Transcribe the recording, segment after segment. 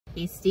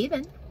He's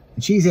Steven.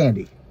 And she's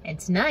Andy. And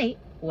tonight,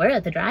 we're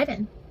at the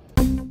drive-in.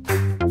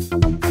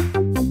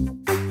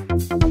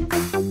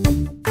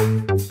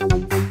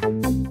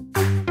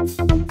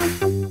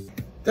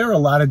 There are a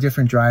lot of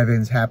different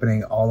drive-ins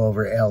happening all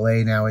over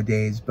LA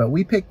nowadays, but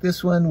we picked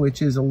this one,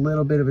 which is a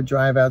little bit of a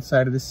drive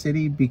outside of the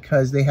city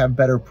because they have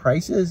better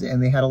prices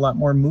and they had a lot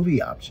more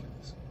movie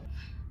options.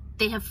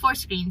 They have 4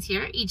 screens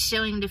here, each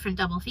showing a different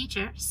double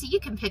feature, so you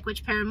can pick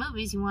which pair of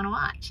movies you want to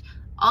watch,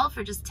 all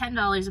for just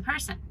 $10 a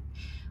person.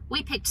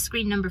 We picked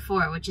screen number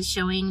 4, which is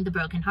showing The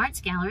Broken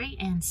Hearts Gallery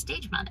and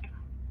Stage Mother.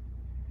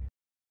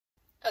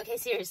 Okay,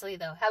 seriously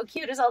though, how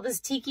cute is all this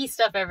Tiki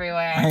stuff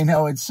everywhere? I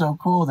know, it's so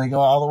cool. They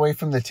go all the way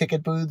from the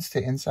ticket booths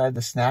to inside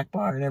the snack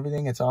bar and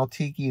everything. It's all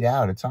Tiki'd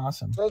out. It's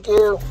awesome. Thank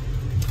you.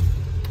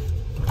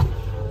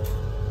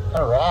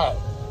 All right.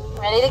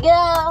 Ready to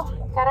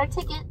go. Got our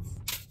tickets.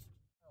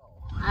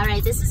 All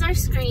right, this is our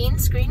screen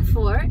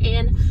 4,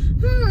 and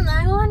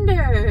I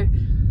wonder,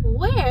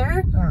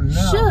 where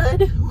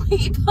should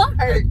we park?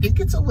 I think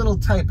it's a little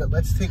tight, but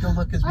let's take a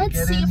look as we get in here.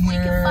 Let's see if we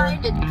can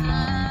find a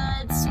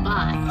good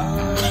spot.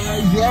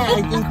 Yeah,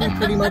 I think we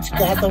pretty much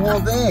got the whole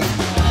thing.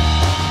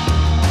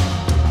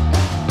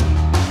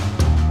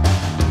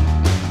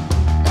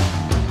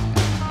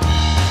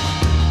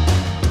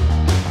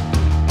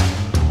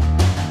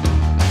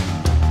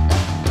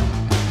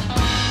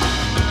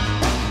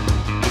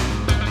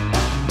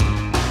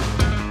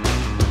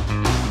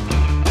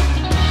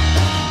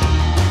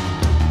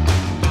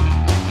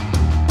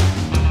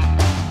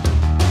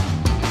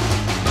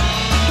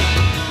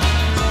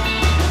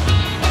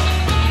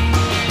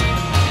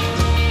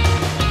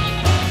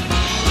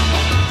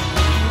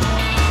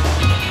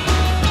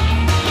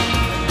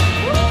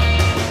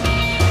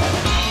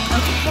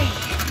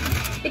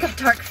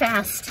 Dark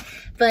fast,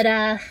 but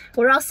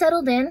we're all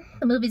settled in.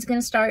 The movie's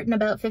gonna start in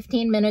about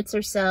 15 minutes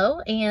or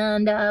so,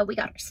 and we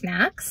got our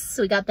snacks.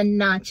 We got the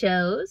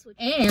nachos,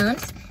 and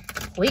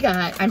we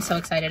got, I'm so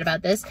excited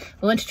about this,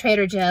 we went to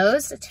Trader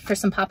Joe's for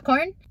some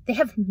popcorn. They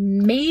have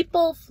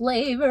maple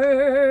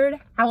flavored.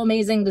 How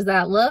amazing does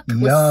that look? Yum.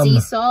 With sea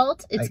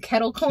salt. It's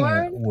kettle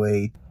corn. Can't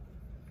wait.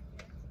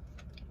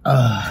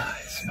 Ah,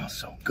 it smells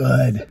so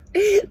good.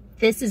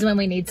 This is when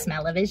we need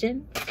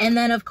smell-o-vision. And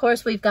then, of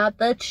course, we've got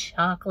the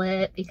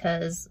chocolate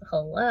because,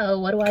 hello,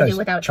 what do I do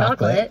without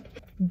chocolate?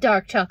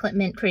 Dark chocolate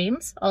mint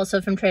creams, also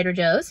from Trader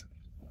Joe's.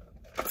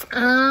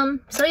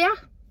 So yeah,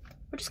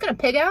 we're just gonna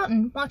pig out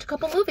and watch a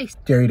couple movies.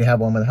 Dare you to have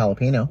one with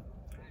jalapeno.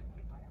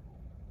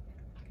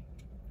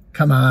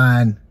 Come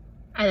on.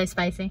 Are they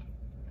spicy?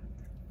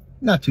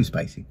 Not too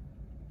spicy.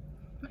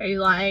 Are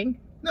you lying?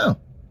 No.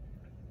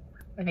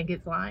 I think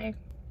it's lying.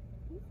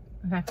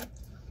 Okay.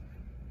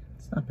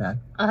 It's not bad.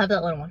 I'll have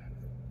that little one.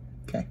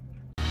 Okay.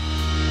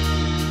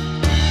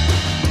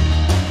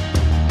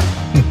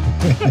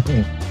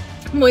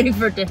 I'm waiting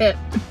for it to hit.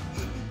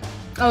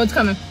 Oh, it's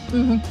coming.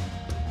 I'm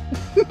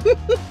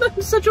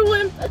such a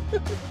wimp.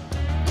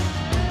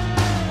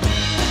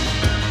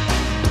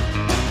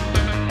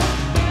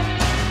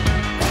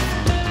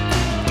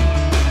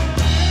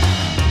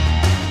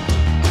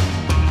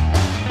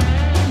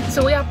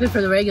 So we opted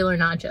for the regular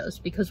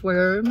nachos because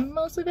we're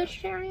mostly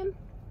vegetarian.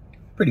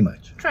 Pretty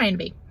much. Trying to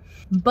be.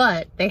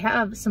 But they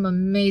have some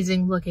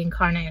amazing looking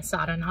carne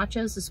asada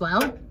nachos as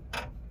well.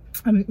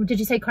 Did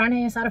you say carne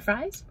asada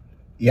fries?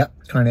 Yep,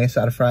 carne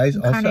asada fries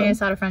also. Carne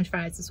asada french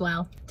fries as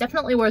well.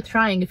 Definitely worth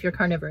trying if you're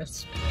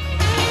carnivorous.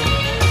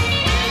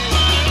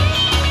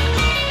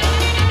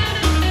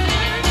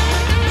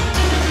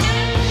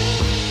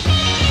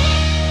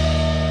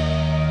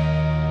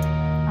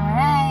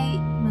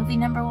 Alright, movie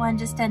number 1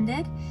 just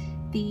ended.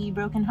 The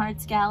Broken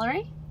Hearts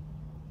Gallery.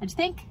 What'd you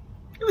think?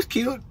 It was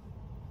cute.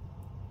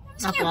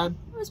 Not bad.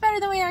 It was better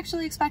than we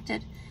actually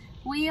expected.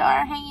 We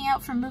are hanging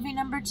out for movie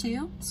number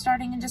 2,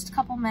 starting in just a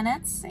couple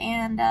minutes,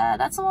 and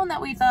that's the one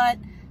that we thought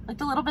looked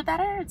a little bit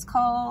better. It's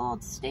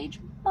called Stage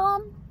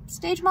Mom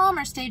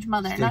or Stage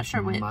Mother, not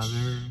sure which.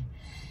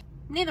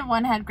 Neither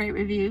one had great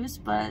reviews,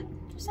 but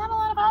there's not a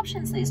lot of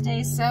options these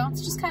days, so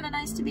it's just kind of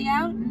nice to be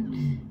out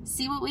and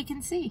see what we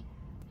can see.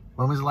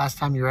 When was the last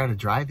time you were at a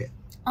drive-in?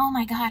 Oh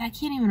my god, I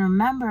can't even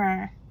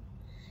remember.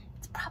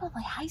 It's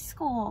probably high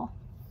school.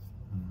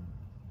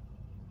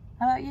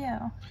 How about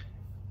you?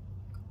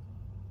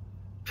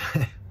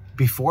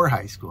 Before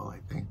high school, I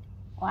think.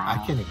 Wow. I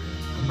can't even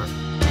remember.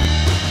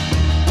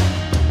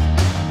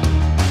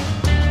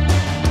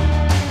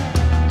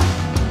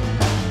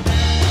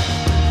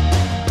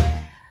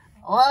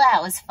 Well,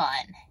 that was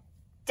fun.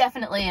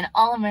 Definitely an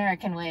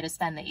all-American way to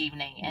spend the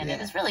evening, and it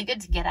was really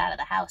good to get out of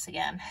the house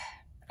again.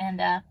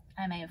 And I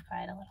may have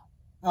cried a little.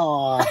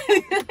 Aww.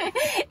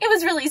 It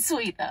was really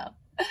sweet, though.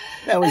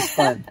 That was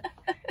fun.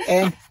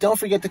 And don't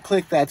forget to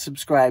click that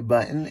subscribe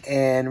button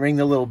and ring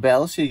the little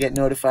bell so you get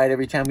notified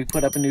every time we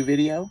put up a new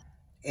video.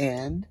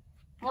 And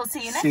we'll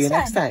see you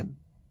next time.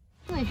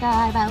 We've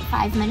got about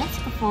 5 minutes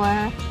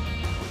before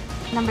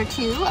number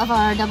 2 of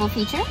our double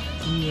feature.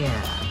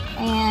 Yeah.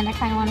 And I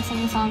kind of want to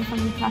sing the song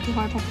from Rocky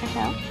Horror Picture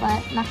Show,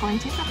 but not going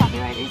to for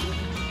copyright reasons.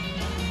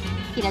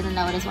 He doesn't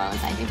know it as well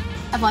as I do.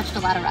 I've watched a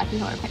lot of Rocky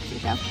Horror Picture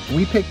Show.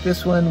 We picked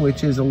this one,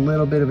 which is a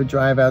little bit of a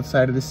drive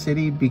outside of the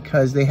city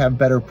because they have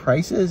better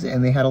prices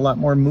and they had a lot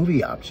more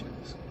movie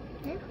options.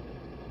 Yeah.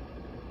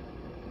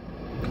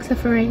 Except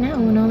for right now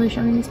when all they're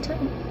showing is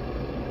time.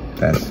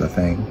 That's the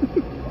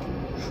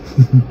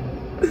thing.